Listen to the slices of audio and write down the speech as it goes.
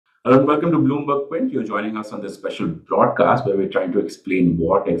Hello and welcome to BloombergQuint. You're joining us on this special broadcast where we're trying to explain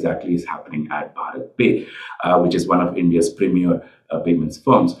what exactly is happening at BharatPe, which is one of India's premier payments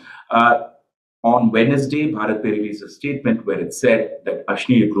firms. On Wednesday, BharatPe released a statement where it said that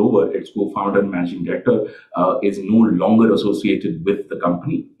Ashneer Grover, its co-founder and managing director, is no longer associated with the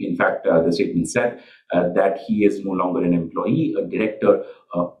company. In fact, the statement said that he is no longer an employee, a director,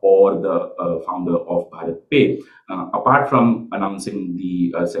 or the founder of BharatPe. Apart from announcing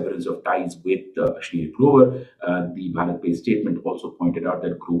the severance of ties with Ashneer Grover, the BharatPe statement also pointed out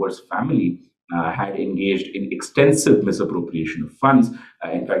that Grover's family had engaged in extensive misappropriation of funds.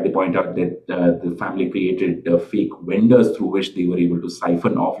 In fact, they point out that the family created fake vendors through which they were able to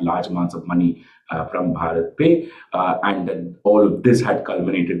siphon off large amounts of money from BharatPe, and that all of this had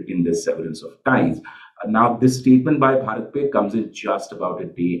culminated in this severance of ties. Now, this statement by BharatPe comes in just about a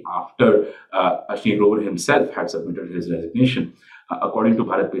day after Ashneer Grover himself had submitted his resignation. According to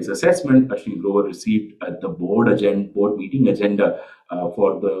BharatPe's assessment, Ashneer Grover received the board meeting agenda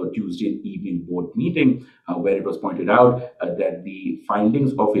for the Tuesday evening board meeting, where it was pointed out that the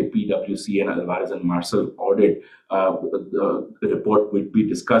findings of a PwC and Alvarez and Marcel audit, the report would be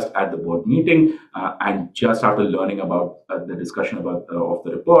discussed at the board meeting. And just after learning about the discussion about of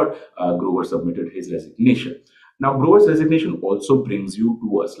the report, Grover submitted his resignation. Now, Grover's resignation also brings you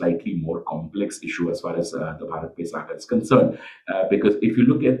to a slightly more complex issue as far as the BharatPe saga is concerned, because if you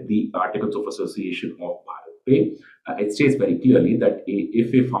look at the Articles of Association of BharatPe, it states very clearly that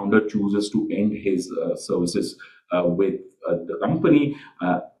if a founder chooses to end his services with the company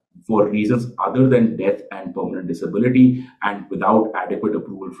for reasons other than death and permanent disability and without adequate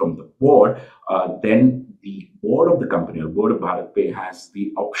approval from the board, then the board of the company or board of BharatPe has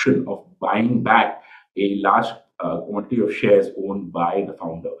the option of buying back a large quantity of shares owned by the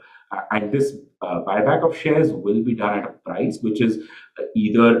founder. And this buyback of shares will be done at a price which is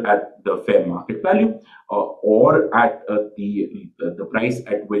either at the fair market value or at the price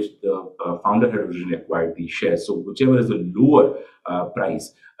at which the founder had originally acquired these shares. So whichever is the lower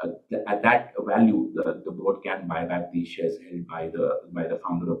price, at that value, the board can buy back these shares held by the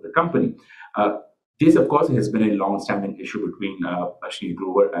founder of the company. This, of course, has been a long-standing issue between Ashneer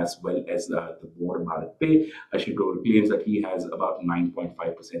Grover as well as the board of BharatPe. Ashneer Grover claims that he has about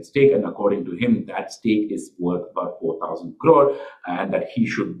 9.5% stake, and according to him, that stake is worth about 4,000 crore, and that he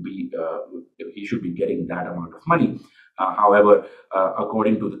should be getting that amount of money. However,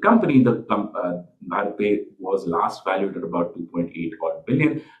 according to the company, BharatPe was last valued at about 2.8 odd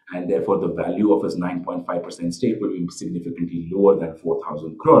billion, and therefore the value of his 9.5% stake will be significantly lower than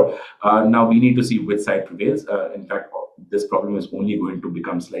 4,000 crore. Now we need to see which side prevails. In fact, this problem is only going to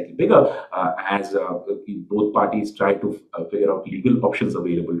become slightly bigger as both parties try to figure out legal options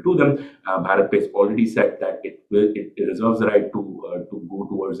available to them. BharatPe has already said that it reserves the right to go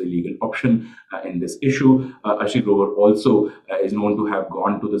towards a legal option in this issue. Ashneer Grover also is known to have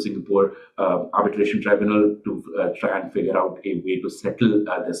gone to the Singapore arbitration tribunal to try and figure out a way to settle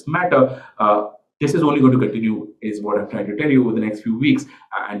this matter. This is only going to continue, is what I'm trying to tell you, over the next few weeks.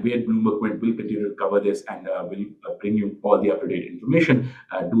 And we at BloombergQuint will continue to cover this and will bring you all the up-to-date information.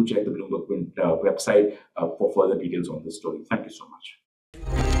 Do check the BloombergQuint website for further details on this story. Thank you so much.